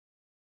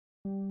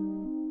Same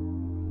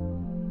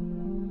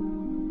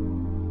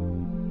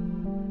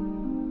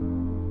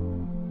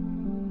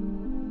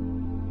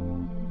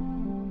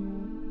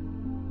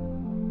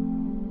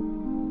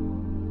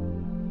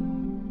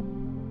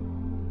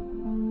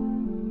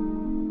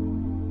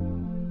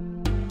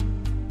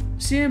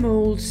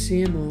old,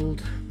 same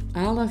old.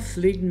 Aleph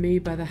leading me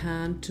by the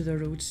hand to the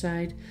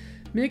roadside,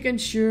 making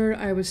sure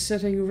I was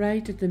sitting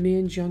right at the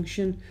main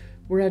junction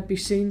where I'd be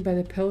seen by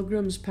the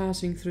pilgrims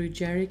passing through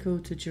Jericho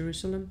to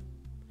Jerusalem.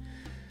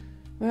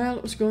 Well,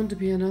 it was going to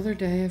be another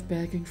day of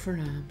begging for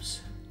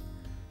alms.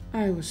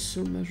 I was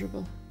so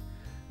miserable.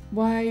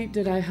 Why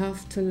did I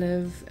have to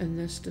live in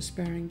this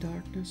despairing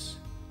darkness?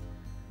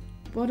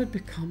 What had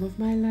become of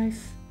my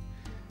life?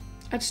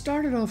 I'd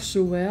started off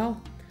so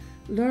well,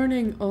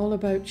 learning all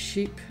about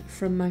sheep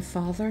from my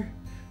father,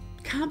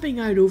 camping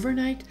out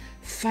overnight,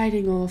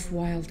 fighting off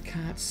wild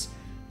cats,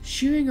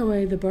 shooing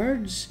away the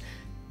birds,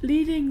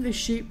 leading the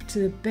sheep to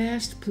the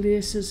best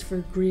places for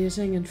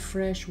grazing and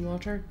fresh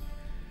water.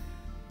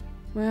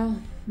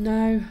 Well,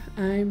 now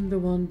I'm the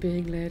one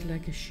being led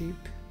like a sheep.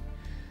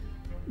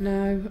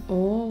 Now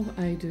all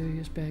I do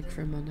is beg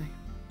for money.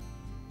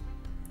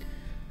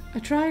 I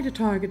try to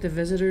target the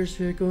visitors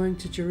who are going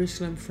to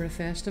Jerusalem for a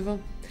festival.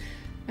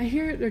 I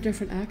hear their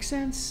different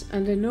accents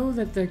and I know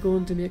that they're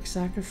going to make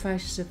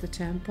sacrifices at the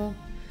temple.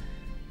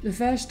 The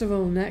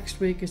festival next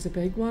week is the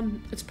big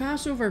one. It's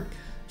Passover,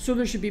 so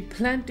there should be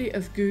plenty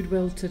of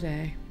goodwill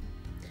today.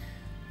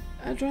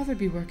 I'd rather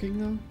be working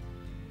though.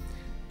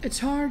 It's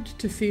hard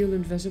to feel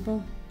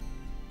invisible.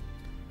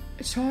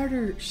 It's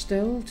harder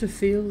still to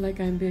feel like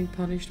I'm being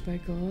punished by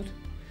God.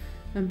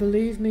 And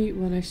believe me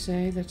when I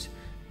say that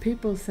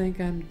people think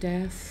I'm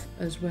deaf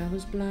as well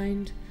as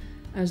blind,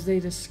 as they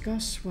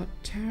discuss what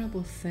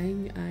terrible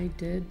thing I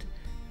did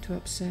to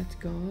upset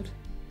God.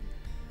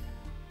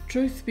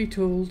 Truth be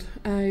told,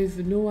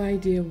 I've no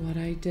idea what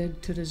I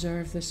did to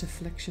deserve this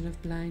affliction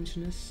of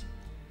blindness.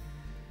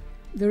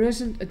 There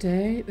isn't a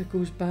day that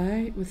goes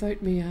by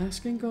without me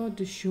asking God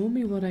to show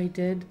me what I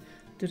did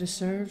to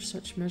deserve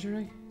such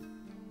misery.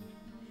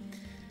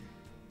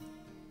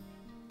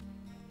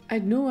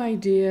 I'd no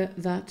idea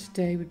that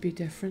day would be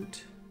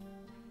different,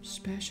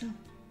 special.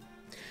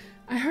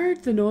 I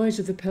heard the noise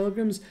of the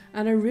pilgrims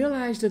and I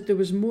realised that there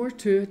was more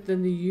to it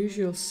than the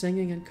usual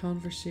singing and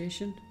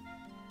conversation.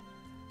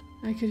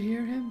 I could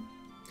hear him.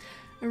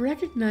 I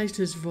recognised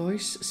his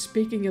voice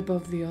speaking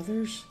above the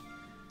others.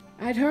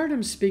 I'd heard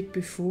him speak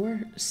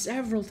before,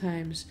 several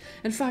times.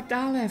 In fact,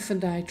 Aleph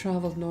and I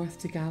travelled north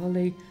to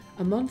Galilee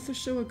a month or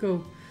so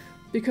ago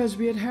because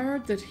we had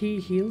heard that he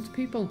healed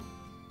people.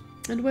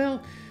 And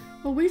well,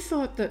 we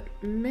thought that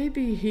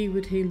maybe he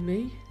would heal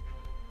me.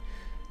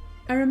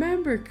 I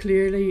remember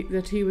clearly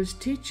that he was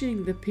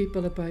teaching the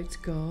people about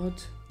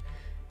God.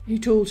 He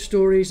told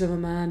stories of a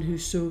man who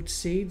sowed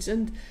seeds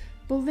and,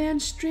 well then,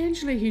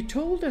 strangely, he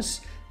told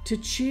us to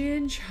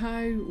change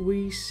how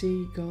we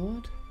see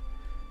God.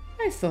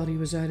 I thought he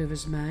was out of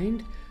his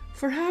mind,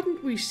 for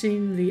hadn't we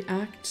seen the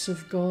acts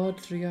of God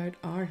throughout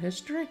our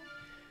history?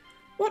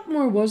 What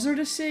more was there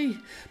to see?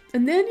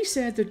 And then he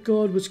said that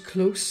God was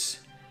close,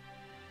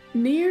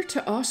 near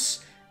to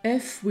us,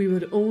 if we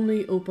would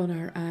only open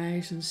our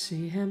eyes and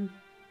see him.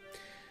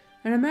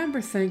 I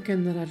remember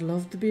thinking that I'd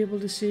love to be able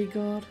to see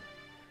God,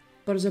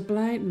 but as a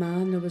blind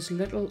man there was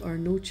little or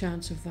no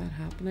chance of that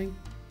happening.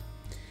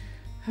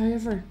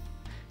 However,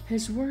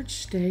 his words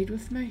stayed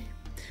with me,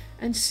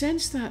 and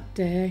since that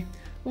day,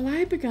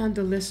 I began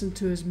to listen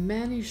to as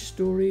many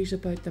stories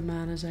about the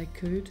man as I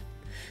could,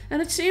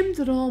 and it seemed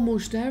that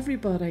almost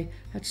everybody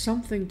had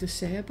something to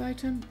say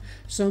about him,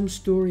 some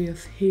story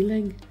of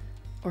healing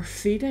or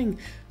feeding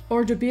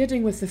or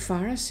debating with the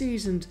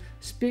Pharisees and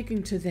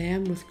speaking to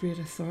them with great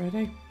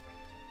authority.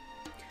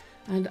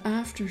 And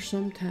after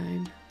some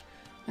time,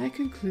 I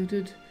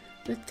concluded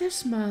that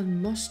this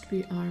man must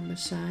be our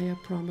Messiah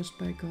promised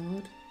by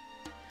God.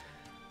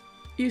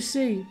 You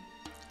see,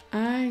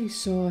 I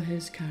saw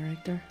his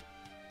character.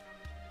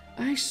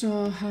 I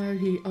saw how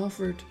he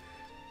offered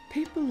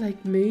people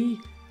like me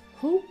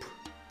hope.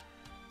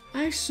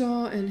 I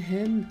saw in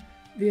him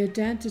the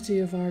identity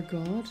of our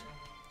God.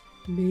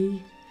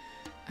 Me,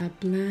 a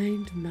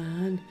blind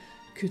man,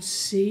 could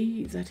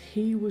see that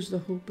he was the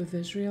hope of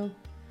Israel.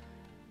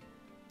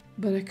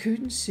 But I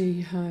couldn't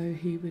see how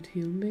he would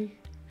heal me.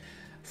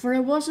 For I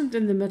wasn't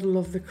in the middle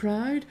of the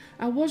crowd.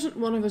 I wasn't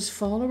one of his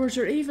followers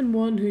or even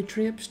one who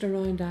traipsed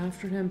around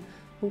after him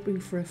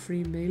hoping for a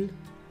free meal.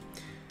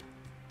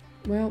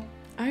 Well,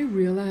 I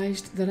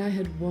realised that I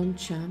had one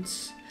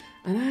chance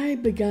and I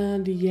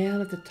began to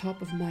yell at the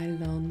top of my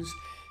lungs,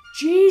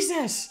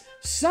 "Jesus,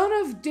 Son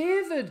of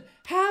David,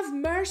 have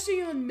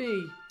mercy on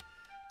me!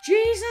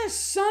 Jesus,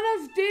 Son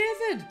of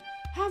David,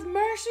 have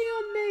mercy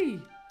on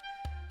me!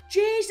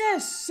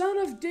 Jesus, Son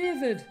of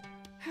David,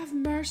 have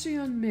mercy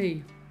on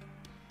me!"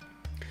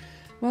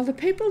 Well, the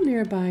people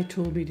nearby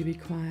told me to be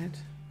quiet,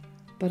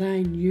 but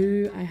I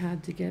knew I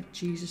had to get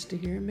Jesus to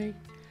hear me.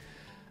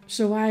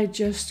 So I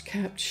just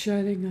kept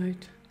shouting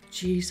out,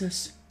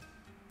 "Jesus,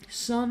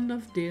 Son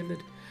of David,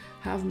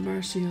 have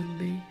mercy on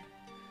me."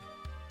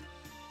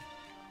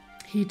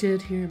 He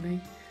did hear me,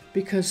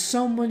 because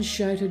someone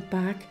shouted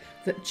back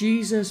that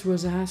Jesus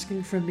was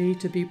asking for me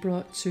to be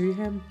brought to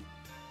him.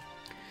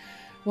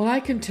 Well, I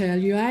can tell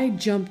you, I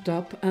jumped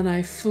up and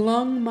I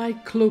flung my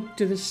cloak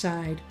to the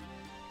side.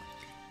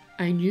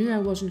 I knew I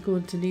wasn't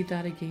going to need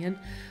that again.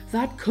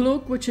 That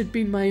cloak, which had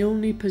been my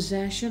only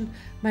possession,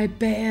 my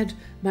bed,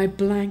 my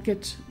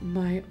blanket,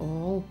 my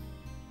all.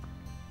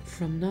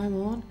 From now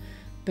on,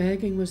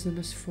 begging was the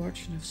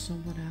misfortune of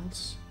someone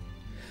else.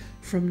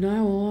 From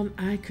now on,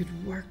 I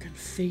could work and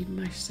feed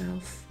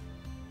myself.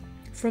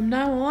 From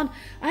now on,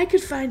 I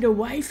could find a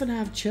wife and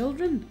have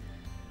children.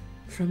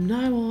 From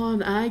now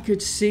on, I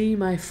could see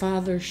my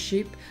father's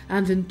sheep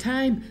and in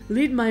time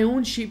lead my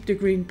own sheep to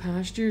green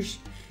pastures.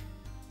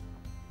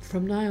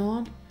 From now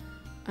on,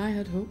 I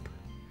had hope.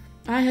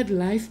 I had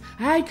life.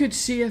 I could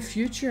see a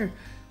future.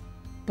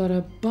 But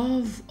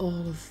above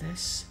all of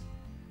this,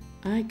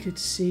 I could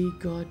see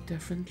God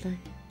differently.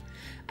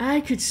 I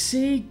could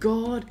see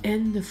God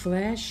in the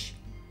flesh.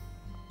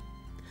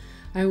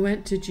 I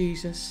went to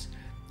Jesus,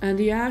 and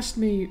he asked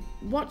me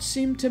what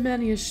seemed to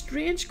many a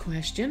strange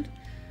question.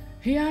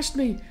 He asked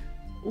me,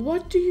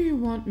 "What do you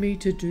want me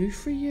to do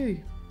for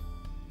you?"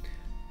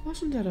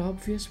 Wasn't it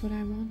obvious what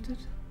I wanted?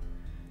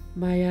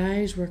 My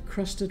eyes were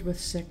crusted with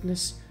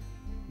sickness.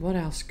 What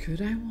else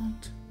could I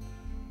want?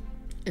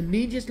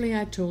 Immediately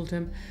I told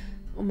him,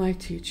 "Oh, my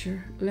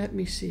teacher, let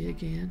me see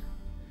again."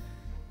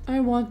 I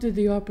wanted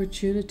the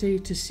opportunity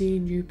to see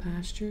new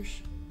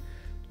pastures,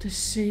 to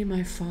see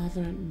my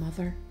father and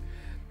mother,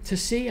 to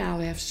see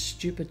Alep's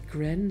stupid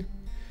grin,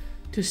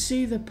 to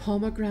see the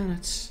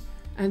pomegranates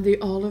and the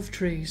olive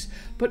trees.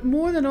 But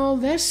more than all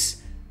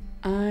this,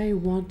 I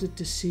wanted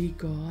to see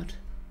God.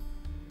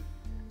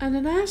 And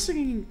in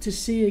asking to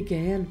see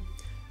again,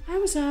 I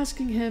was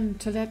asking him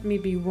to let me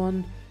be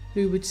one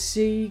who would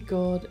see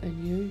God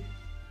anew.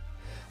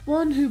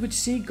 One who would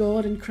see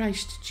God in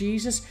Christ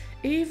Jesus,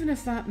 even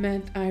if that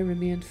meant I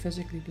remained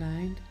physically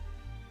blind.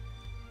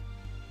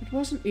 It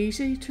wasn't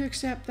easy to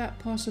accept that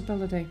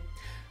possibility,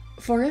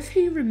 for if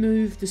he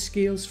removed the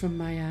scales from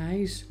my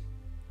eyes,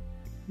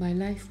 my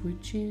life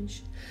would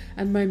change,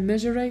 and my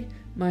misery,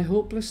 my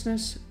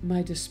hopelessness,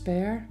 my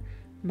despair,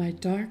 my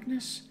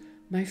darkness,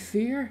 my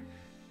fear,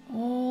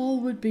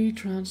 all would be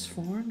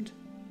transformed.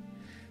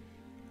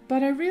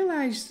 But I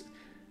realized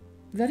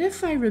that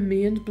if I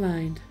remained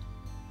blind,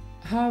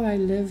 how I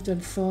lived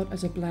and thought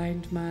as a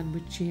blind man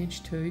would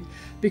change too,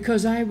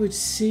 because I would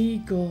see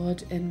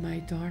God in my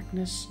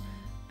darkness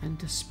and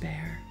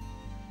despair,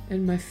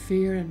 in my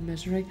fear and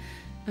misery,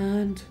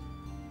 and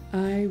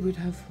I would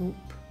have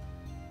hope,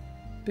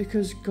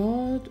 because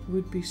God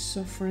would be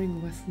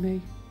suffering with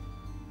me.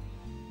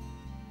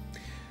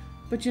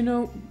 But you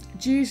know,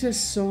 Jesus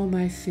saw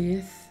my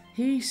faith.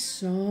 He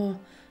saw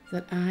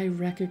that I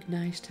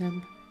recognized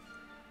him,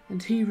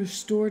 and he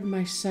restored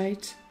my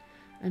sight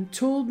and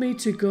told me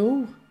to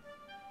go.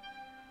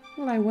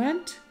 Well, I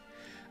went.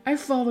 I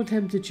followed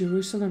him to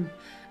Jerusalem,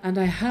 and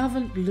I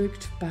haven't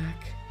looked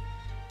back.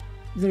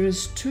 There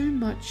is too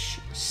much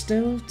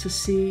still to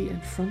see in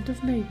front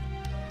of me.